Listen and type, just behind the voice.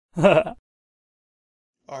Alright,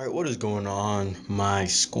 what is going on, my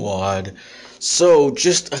squad? So,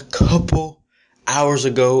 just a couple hours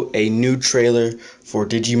ago, a new trailer for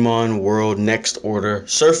Digimon World Next Order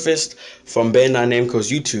surfaced from Bandai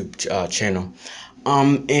Namco's YouTube channel.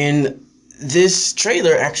 And this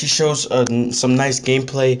trailer actually shows some nice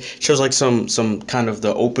gameplay, shows like some kind of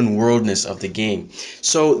the open worldness of the game.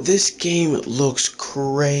 So this game looks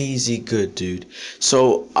crazy good, dude.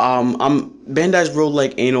 So Bandai's real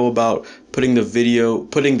like anal about putting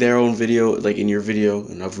their own video like in your video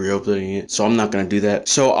and of re-uploading it. So I'm not gonna do that.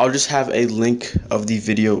 So I'll just have a link of the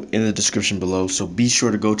video in the description below. So be sure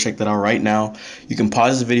to go check that out right now. You can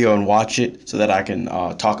pause the video and watch it so that I can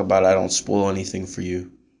talk about it. I don't spoil anything for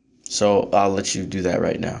you. So I'll let you do that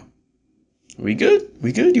right now. We good?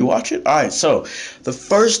 We good? You watch it? Alright, so the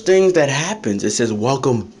first thing that happens, it says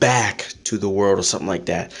welcome back to the world or something like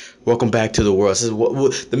that. Welcome back to the world. It says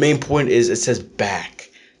the main point is it says back.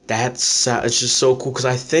 It's just so cool because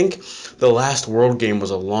I think the last world game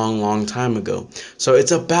was a long time ago. So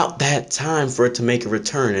it's about that time for it to make a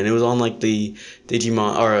return, and it was on like the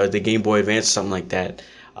Digimon or the Game Boy Advance or something like that.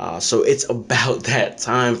 So it's about that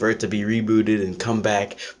time for it to be rebooted and come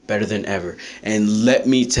back better than ever. And let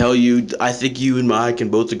me tell you, I think you and I can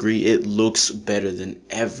both agree it looks better than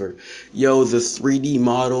ever. Yo, the 3D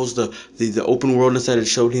models, the open worldness that it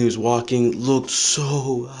showed he was walking looked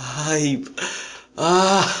so hype.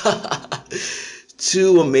 Ah,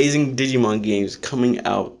 two amazing Digimon games coming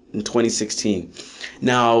out in 2016.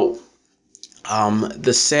 Now,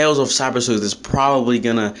 the sales of Cyber Sleuth is probably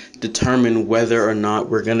gonna determine whether or not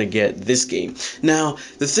we're gonna get this game. Now,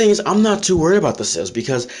 the thing is, I'm not too worried about the sales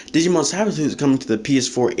because Digimon Cyber Sleuth is coming to the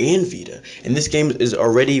PS4 and Vita, and this game is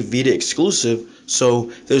already Vita exclusive.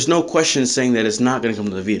 So there's no question saying that it's not gonna come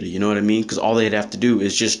to the Vita. You know what I mean? Because all they'd have to do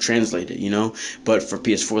is just translate it. You know. But for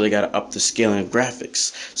PS4, they gotta up the scaling of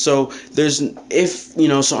graphics. So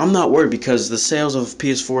so I'm not worried because the sales of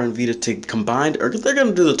PS4 and Vita combined they're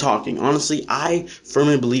gonna do the talking. Honestly, I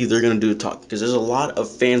firmly believe they're gonna do the talking because there's a lot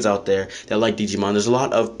of fans out there that like Digimon. There's a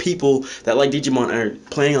lot of people that like Digimon and are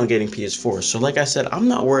planning on getting PS4. So like I said, I'm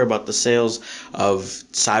not worried about the sales of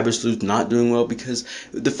Cyber Sleuth not doing well because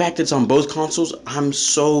the fact that it's on both consoles, I'm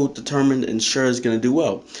so determined and sure it's gonna do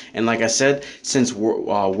well. And like I said, since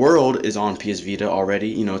World is on PS Vita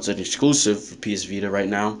already, it's an exclusive for PS Vita right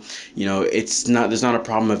now. There's not a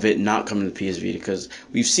problem of it not coming to PS Vita because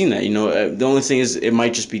we've seen that. The only thing is it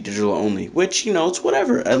might just be digital only, which it's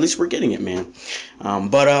whatever. At least we're getting it, man.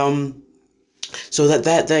 So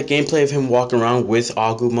that gameplay of him walking around with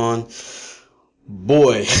Agumon,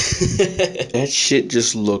 boy, that shit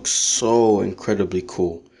just looks so incredibly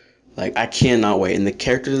cool. Like I cannot wait. And the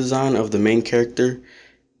character design of the main character,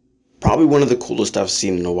 probably one of the coolest I've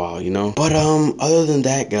seen in a while. But other than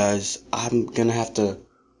that, guys, I'm gonna have to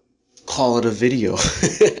call it a video.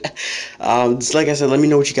 Just like I said, let me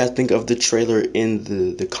know what you guys think of the trailer in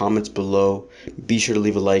the comments below. Be sure to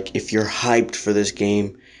leave a like if you're hyped for this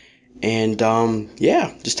game. And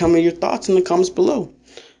yeah, just tell me your thoughts in the comments below.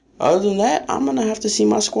 Other than that, I'm gonna have to see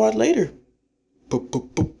my squad later.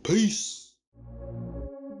 Peace.